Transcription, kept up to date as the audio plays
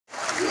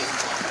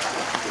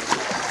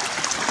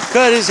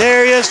Cut his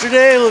hair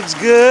yesterday, looks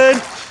good.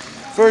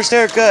 First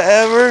haircut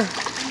ever.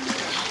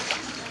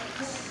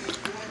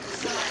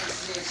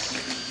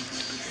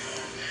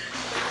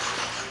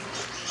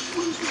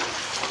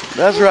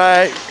 That's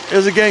right.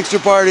 There's a gangster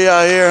party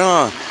out here,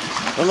 huh?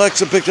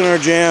 Alexa picking our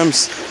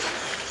jams.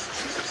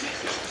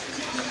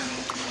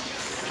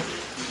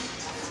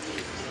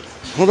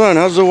 Hold on,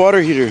 how's the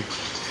water heater?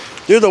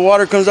 Dude, the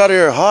water comes out of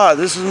here hot.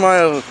 This is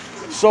my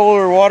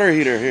solar water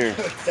heater here.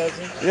 Does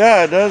it?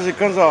 Yeah, it does. It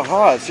comes out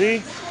hot,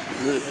 see?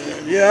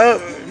 Yeah,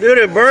 dude,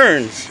 it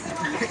burns.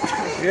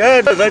 Yeah,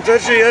 it does. I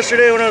touched it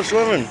yesterday when I was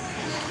swimming.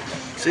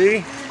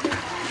 See?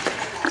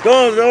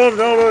 Don't.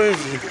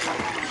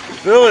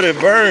 Feel it, it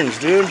burns,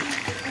 dude.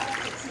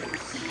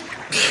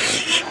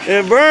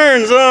 It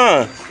burns,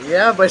 huh?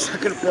 Yeah, but it's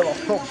not gonna feel a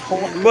whole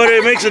point. But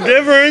it makes a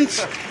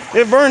difference.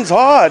 It burns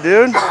hot,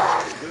 dude.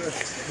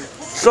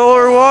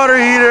 Solar water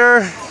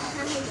heater.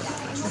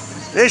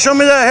 Hey, show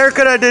me that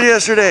haircut I did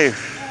yesterday.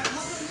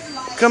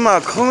 Come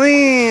on,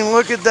 clean.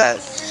 Look at that.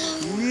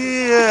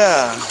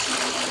 Yeah.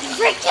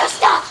 Break your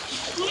stuff.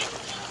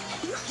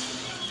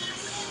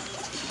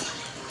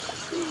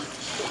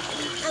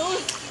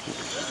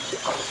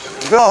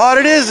 Feel how hot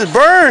it is? It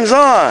burns,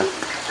 huh? Yeah,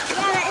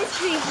 that is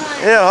pretty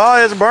hot. Yeah,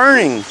 hot. It's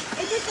burning.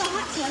 It's just a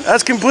hot one.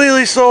 That's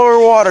completely solar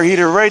water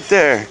heater right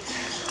there.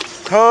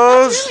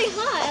 Hose, It's really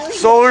hot.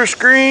 solar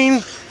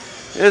screen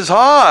is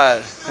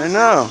hot. I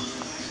know.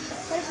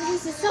 But it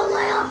produces so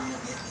little.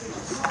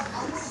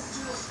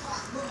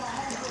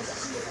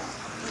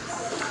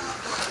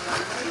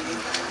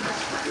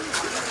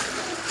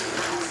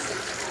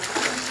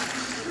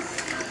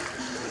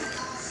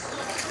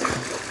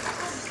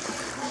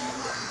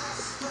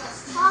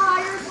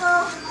 You're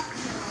slow.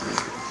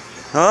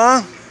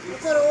 Huh?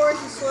 Little orange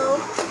is slow.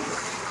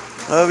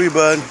 Love you,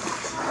 bud.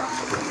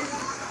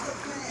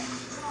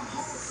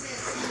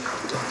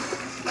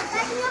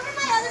 Can you look at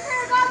my other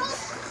pair of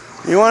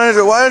goggles? You wanted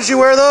to? Why don't you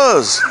wear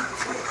those?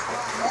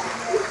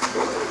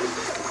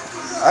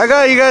 I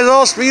got you guys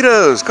all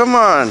Speedos. Come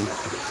on.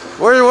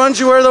 Why don't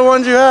you wear the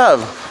ones you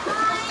have?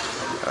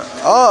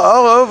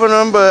 I'll open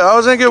them, but I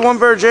was gonna get one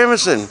pair of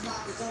Jameson.